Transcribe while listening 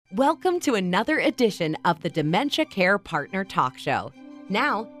Welcome to another edition of the Dementia Care Partner Talk Show.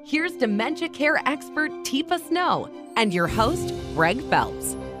 Now, here's dementia care expert Teepa Snow and your host, Greg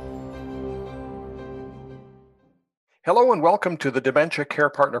Phelps. Hello and welcome to the Dementia Care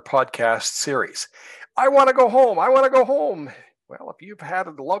Partner Podcast series. I want to go home. I want to go home. Well, if you've had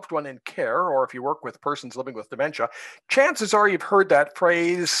a loved one in care or if you work with persons living with dementia, chances are you've heard that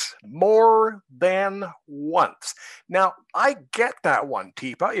phrase more than once. Now, I get that one,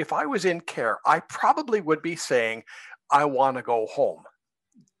 Teepa. If I was in care, I probably would be saying, I want to go home.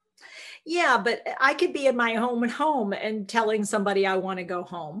 Yeah, but I could be in my home at home and telling somebody I want to go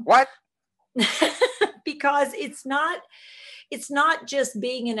home. What? Because it's not just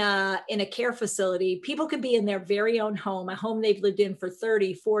being in a care facility. People could be in their very own home, a home they've lived in for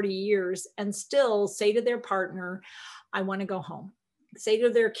 30, 40 years, and still say to their partner, I want to go home. Say to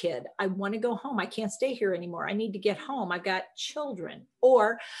their kid, I want to go home. I can't stay here anymore. I need to get home. I've got children.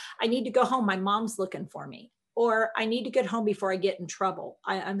 Or I need to go home. My mom's looking for me. Or I need to get home before I get in trouble.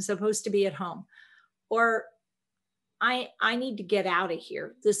 I'm supposed to be at home. Or I need to get out of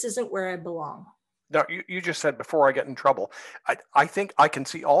here. This isn't where I belong. Now, you just said before I get in trouble. I think I can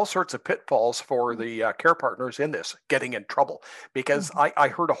see all sorts of pitfalls for the care partners in this, getting in trouble, because I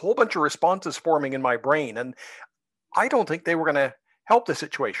heard a whole bunch of responses forming in my brain, and I don't think they were going to help the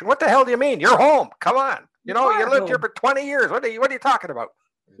situation. What the hell do you mean? You're home. Come on. You lived here for 20 years. What are you talking about?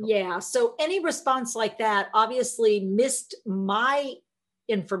 Yeah. So any response like that obviously missed my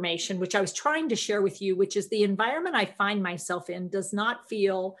information, which I was trying to share with you, which is the environment I find myself in does not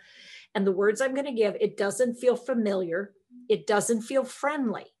feel, and the words I'm going to give, it doesn't feel familiar. It doesn't feel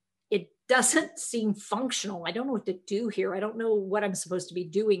friendly. It doesn't seem functional. I don't know what to do here. I don't know what I'm supposed to be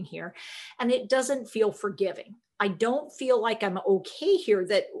doing here. And it doesn't feel forgiving. I don't feel like I'm okay here,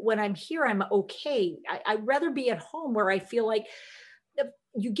 that when I'm here, I'm okay. I'd rather be at home where I feel like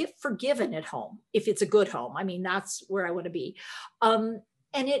you get forgiven at home if it's a good home. I mean, that's where I want to be.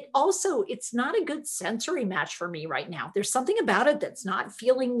 And it's not a good sensory match for me right now. There's something about it that's not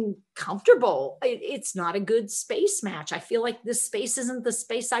feeling comfortable. It's not a good space match. I feel like this space isn't the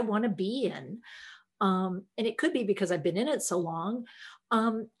space I want to be in. And it could be because I've been in it so long.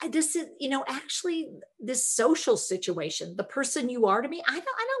 This is, actually this social situation, the person you are to me, I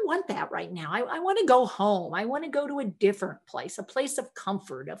don't want that right now. I want to go home. I want to go to a different place, a place of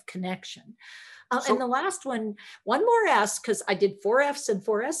comfort, of connection. And the last one more S, because I did 4 Fs and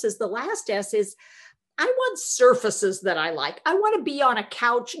 4 S's. The last S is I want surfaces that I like. I want to be on a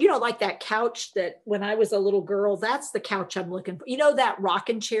couch, like that couch that when I was a little girl, that's the couch I'm looking for. That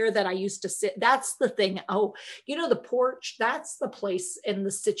rocking chair that I used to sit, that's the thing. Oh, the porch, that's the place in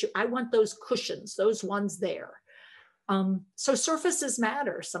the situation. I want those cushions, those ones there. So surfaces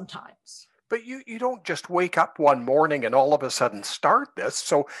matter sometimes. But you don't just wake up one morning and all of a sudden start this.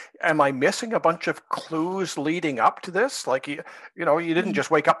 So am I missing a bunch of clues leading up to this? Like, you didn't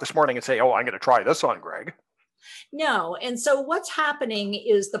just wake up this morning and say, oh, I'm going to try this on Greg. No. And so what's happening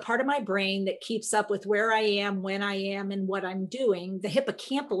is the part of my brain that keeps up with where I am, when I am, and what I'm doing, the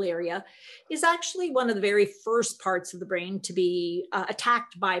hippocampal area, is actually one of the very first parts of the brain to be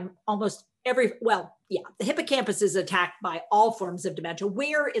attacked by almost the hippocampus is attacked by all forms of dementia.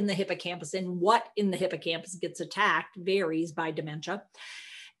 Where in the hippocampus and what in the hippocampus gets attacked varies by dementia.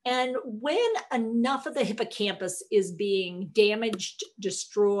 And when enough of the hippocampus is being damaged,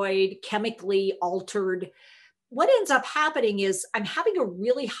 destroyed, chemically altered, what ends up happening is I'm having a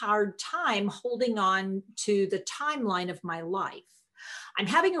really hard time holding on to the timeline of my life. I'm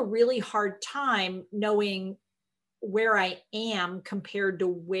having a really hard time knowing where I am compared to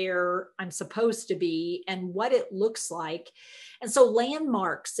where I'm supposed to be and what it looks like. And so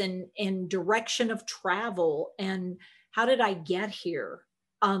landmarks and direction of travel and how did I get here?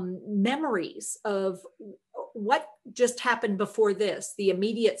 Memories of what just happened before this, the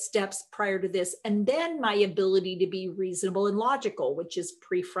immediate steps prior to this, and then my ability to be reasonable and logical, which is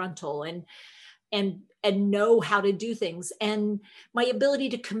prefrontal and know how to do things. And my ability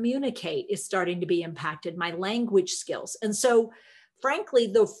to communicate is starting to be impacted, my language skills. And so frankly,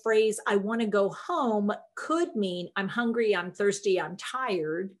 the phrase, I want to go home could mean I'm hungry, I'm thirsty, I'm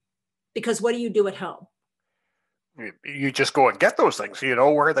tired, because what do you do at home? You just go and get those things. You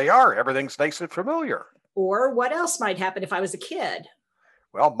know where they are. Everything's nice and familiar. Or what else might happen if I was a kid?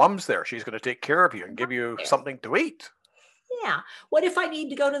 Well, mom's there. She's going to take care of you and give you something to eat. Yeah. What if I need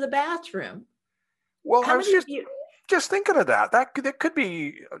to go to the bathroom? Well, I was just thinking of that. That could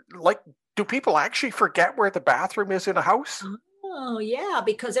be like, do people actually forget where the bathroom is in a house? Oh, yeah,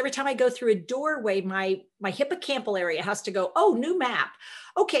 because every time I go through a doorway, my hippocampal area has to go, oh, new map.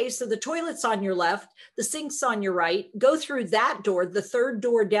 Okay, so the toilet's on your left, the sink's on your right. Go through that door, the third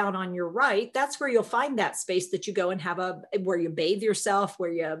door down on your right. That's where you'll find that space that you go and have where you bathe yourself,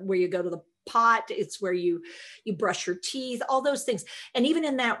 where you go to the pot. It's where you brush your teeth, all those things. And even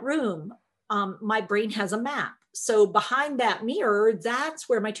in that room, my brain has a map. So behind that mirror, that's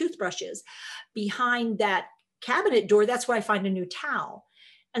where my toothbrush is. Behind that cabinet door, that's where I find a new towel.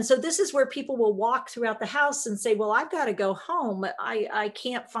 And so this is where people will walk throughout the house and say, well, I've got to go home. I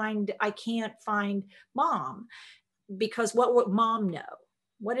can't find mom, because what would mom know?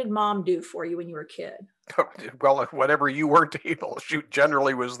 What did mom do for you when you were a kid? Well, whatever you weren't able, she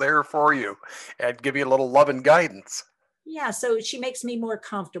generally was there for you and give you a little love and guidance. Yeah, so she makes me more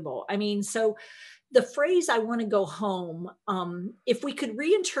comfortable. I mean, so the phrase "I want to go home," if we could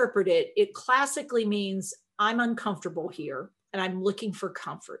reinterpret it, it classically means I'm uncomfortable here and I'm looking for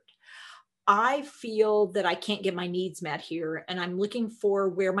comfort. I feel that I can't get my needs met here, and I'm looking for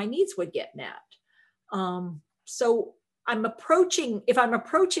where my needs would get met. So if I'm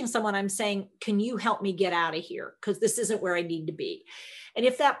approaching someone, I'm saying, can you help me get out of here? Because this isn't where I need to be. And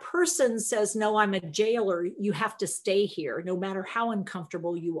if that person says, no, I'm a jailer, you have to stay here, no matter how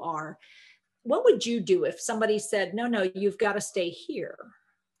uncomfortable you are. What would you do if somebody said, no, you've got to stay here?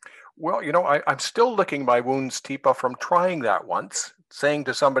 Well, I'm still licking my wounds, Teepa, from trying that once, saying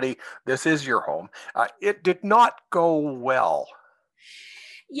to somebody, this is your home. It did not go well.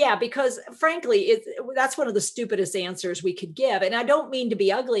 Yeah, because frankly, that's one of the stupidest answers we could give. And I don't mean to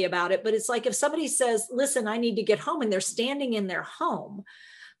be ugly about it, but it's like if somebody says, listen, I need to get home, and they're standing in their home,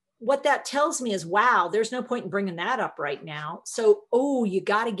 what that tells me is, wow, there's no point in bringing that up right now. So, oh, you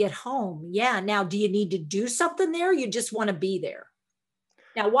got to get home. Yeah. Now, do you need to do something there? You just want to be there.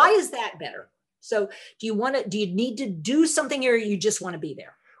 Now, why is that better? So do you need to do something, or you just want to be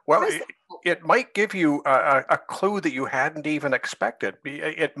there? Well, it might give you a clue that you hadn't even expected.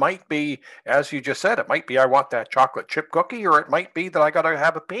 It might be, as you just said, it might be, I want that chocolate chip cookie, or it might be that I got to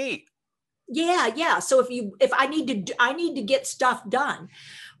have a pee. Yeah. So if I need to get stuff done,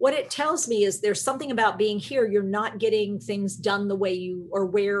 what it tells me is there's something about being here. You're not getting things done the way you or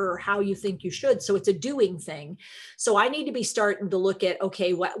where or how you think you should. So it's a doing thing. So I need to be starting to look at,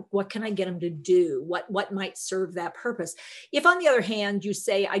 okay, what can I get them to do? What might serve that purpose? If on the other hand, you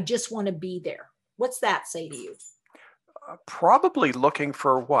say, I just want to be there, what's that say to you? Probably looking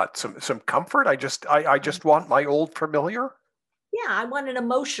for what? Some comfort. I just want my old familiar. Yeah, I want an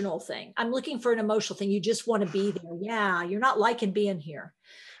emotional thing. I'm looking for an emotional thing. You just want to be there. Yeah, you're not liking being here.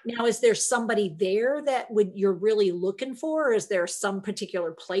 Now, is there somebody there that you're really looking for? Or is there some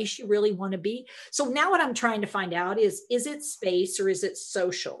particular place you really want to be? So now what I'm trying to find out is it space or is it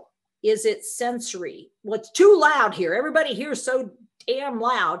social? Is it sensory? Well, it's too loud here. Everybody here is so damn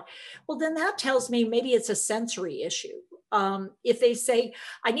loud. Well, then that tells me maybe it's a sensory issue. If they say,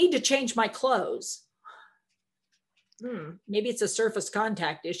 I need to change my clothes, maybe it's a surface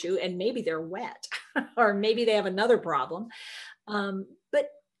contact issue, and maybe they're wet, or maybe they have another problem.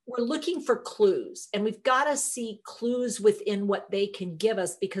 But we're looking for clues, and we've got to see clues within what they can give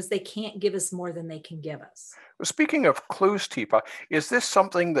us, because they can't give us more than they can give us. Speaking of clues, Teepa, is this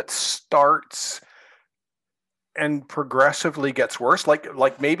something that starts and progressively gets worse?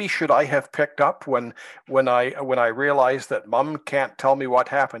 Like maybe should I have picked up when I realized that Mom can't tell me what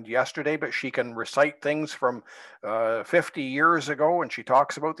happened yesterday, but she can recite things from 50 years ago, and she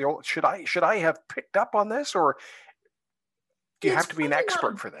talks about the old. Should I have picked up on this, or do you have to be an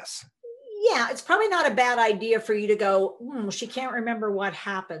expert for this? Yeah, it's probably not a bad idea for you to go, she can't remember what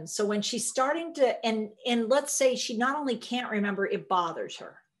happened. So when she's starting to, and let's say she not only can't remember, it bothers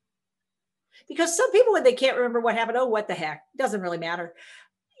her. Because some people, when they can't remember what happened, oh, what the heck, doesn't really matter.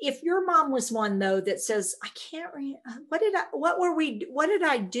 If your mom was one, though, that says, I can't what did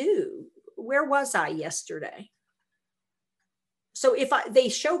I do? Where was I yesterday? So if they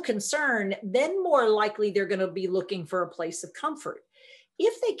show concern, then more likely they're going to be looking for a place of comfort.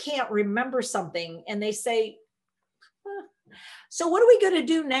 If they can't remember something and they say, so what are we going to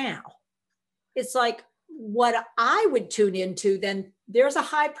do now? It's like, what I would tune into, then there's a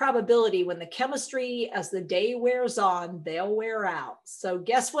high probability when the chemistry, as the day wears on, they'll wear out. So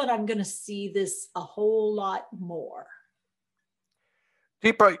guess what? I'm going to see this a whole lot more.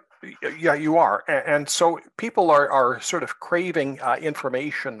 Teepa, yeah, you are. And so people are sort of craving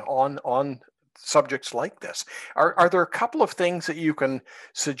information on subjects like this. Are there a couple of things that you can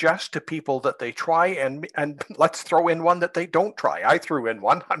suggest to people that they try, and let's throw in one that they don't try? I threw in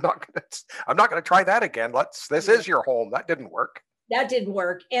one. I'm not going to try that again. This is your home. That didn't work. That didn't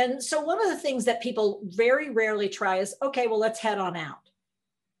work. And so one of the things that people very rarely try is, okay, well, let's head on out.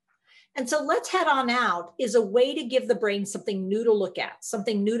 And so let's head on out is a way to give the brain something new to look at,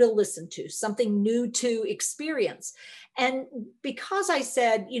 something new to listen to, something new to experience. And because I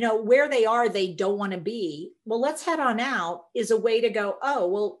said, where they are, they don't want to be. Well, let's head on out is a way to go, oh,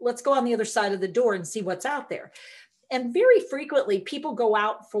 well, let's go on the other side of the door and see what's out there. And very frequently people go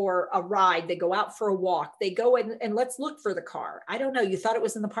out for a ride. They go out for a walk. They go and let's look for the car. I don't know. You thought it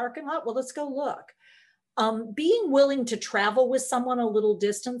was in the parking lot? Well, let's go look. Being willing to travel with someone a little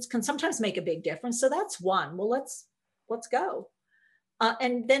distance can sometimes make a big difference. So that's one. Well, let's go.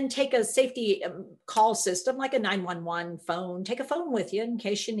 And then take a safety call system like a 911 phone. Take a phone with you in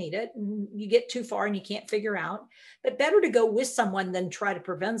case you need it and you get too far and you can't figure out. But better to go with someone than try to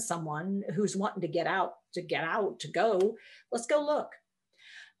prevent someone who's wanting to get out, to go. Let's go look.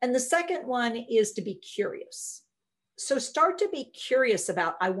 And the second one is to be curious. So start to be curious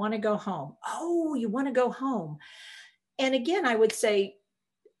about, I want to go home. Oh, you want to go home. And again, I would say,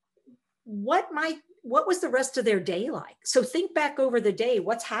 what was the rest of their day like? So think back over the day.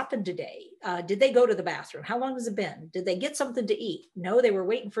 What's happened today? Did they go to the bathroom? How long has it been? Did they get something to eat? No, they were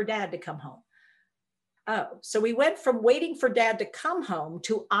waiting for dad to come home. Oh, so we went from waiting for dad to come home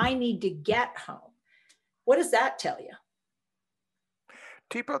to I need to get home. What does that tell you?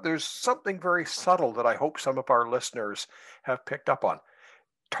 Teepa, there's something very subtle that I hope some of our listeners have picked up on.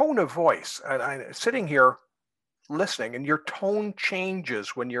 Tone of voice. And I'm sitting here listening, and your tone changes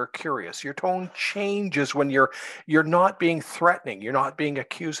when you're curious. Your tone changes when you're not being threatening. You're not being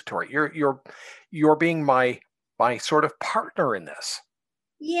accusatory. You're being my sort of partner in this.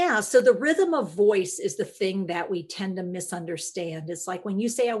 Yeah. So the rhythm of voice is the thing that we tend to misunderstand. It's like when you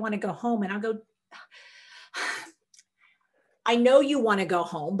say, I want to go home, and I'll go, I know you want to go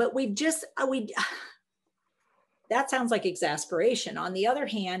home, but that sounds like exasperation. On the other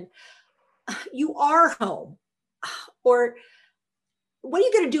hand, you are home. Or what are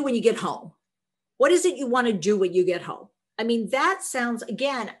you going to do when you get home? What is it you want to do when you get home? I mean, that sounds,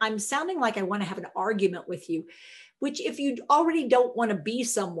 again, I'm sounding like I want to have an argument with you, which if you already don't want to be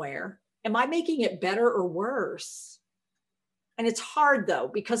somewhere, am I making it better or worse? And it's hard though,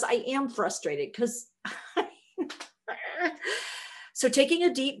 because I am frustrated because so taking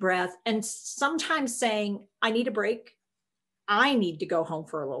a deep breath and sometimes saying, I need a break. I need to go home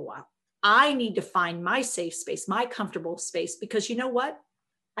for a little while. I need to find my safe space, my comfortable space, because you know what?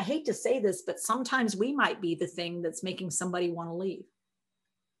 I hate to say this, but sometimes we might be the thing that's making somebody want to leave.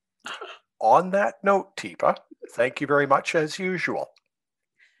 On that note, Teepa, thank you very much as usual.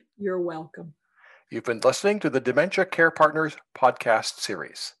 You're welcome. You've been listening to the Dementia Care Partners podcast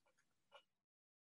series.